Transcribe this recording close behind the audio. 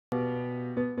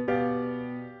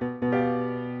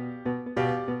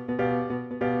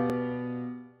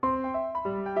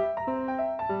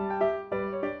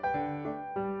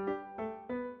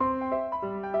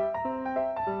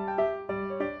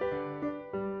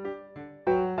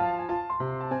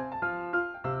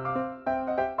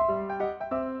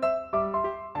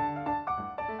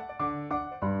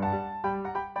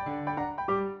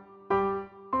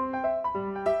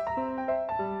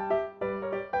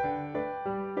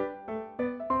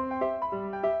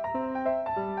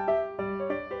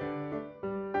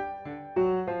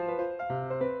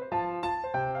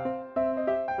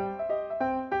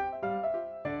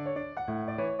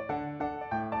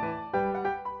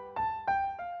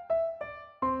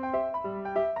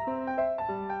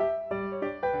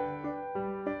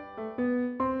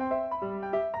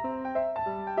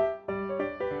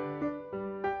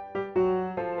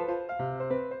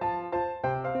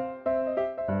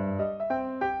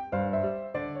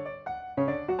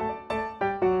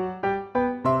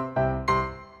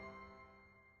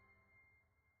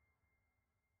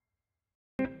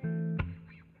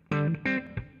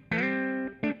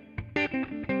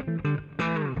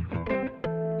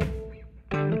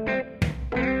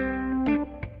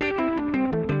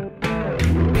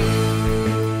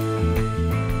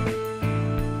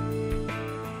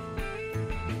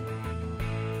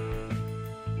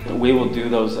we will do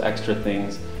those extra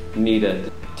things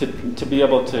needed to be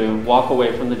able to walk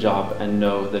away from the job and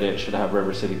know that it should have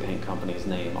River City Paint Company's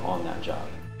name on that job.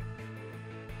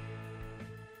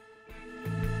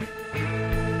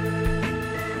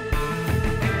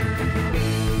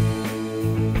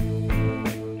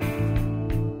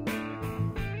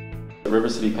 The River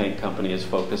City Paint Company is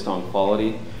focused on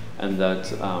quality, and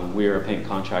that we are a paint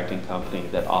contracting company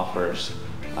that offers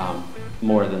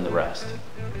more than the rest.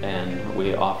 And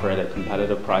we offer it at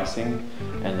competitive pricing,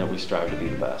 and that we strive to be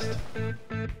the best.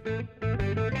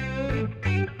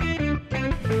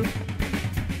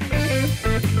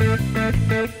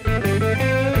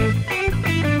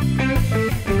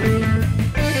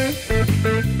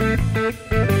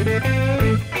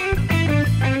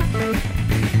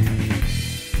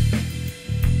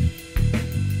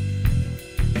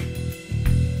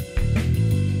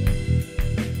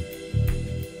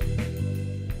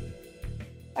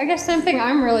 I guess something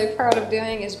I'm really proud of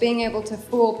doing is being able to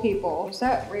fool people. Is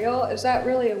that real? Is that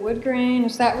really a wood grain?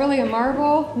 Is that really a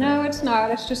marble? No, it's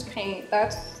not. It's just paint.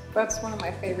 That's one of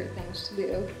my favorite things to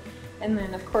do. And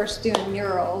then, of course, doing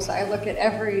murals. I look at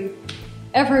every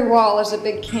wall as a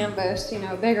big canvas, you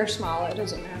know, big or small, it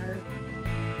doesn't matter.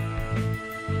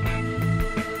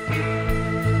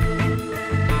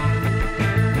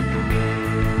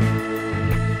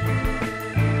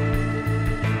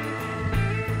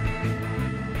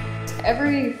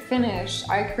 Every finish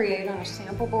I create on a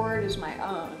sample board is my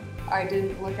own. I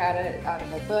didn't look at it out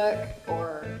of a book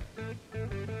or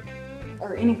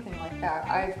anything like that.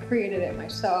 I've created it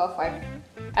myself. I've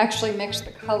actually mixed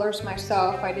the colors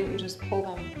myself. I didn't just pull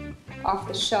them off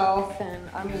the shelf and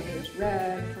I'm going to use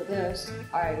red for this.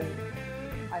 I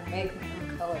make my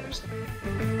own colors.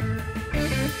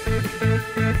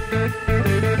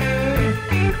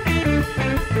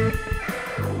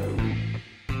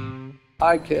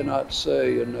 I cannot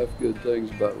say enough good things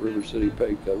about River City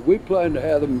Paint Company. We plan to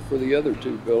have them for the other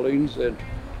two buildings, and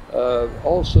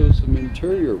also some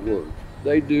interior work.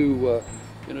 They do,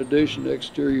 in addition to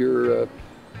exterior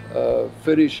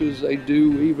finishes, they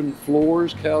do even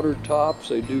floors, countertops,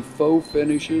 they do faux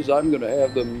finishes. I'm going to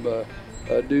have them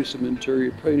do some interior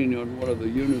painting on one of the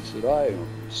units that I own.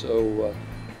 So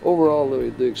overall,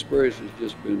 the experience has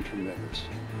just been tremendous.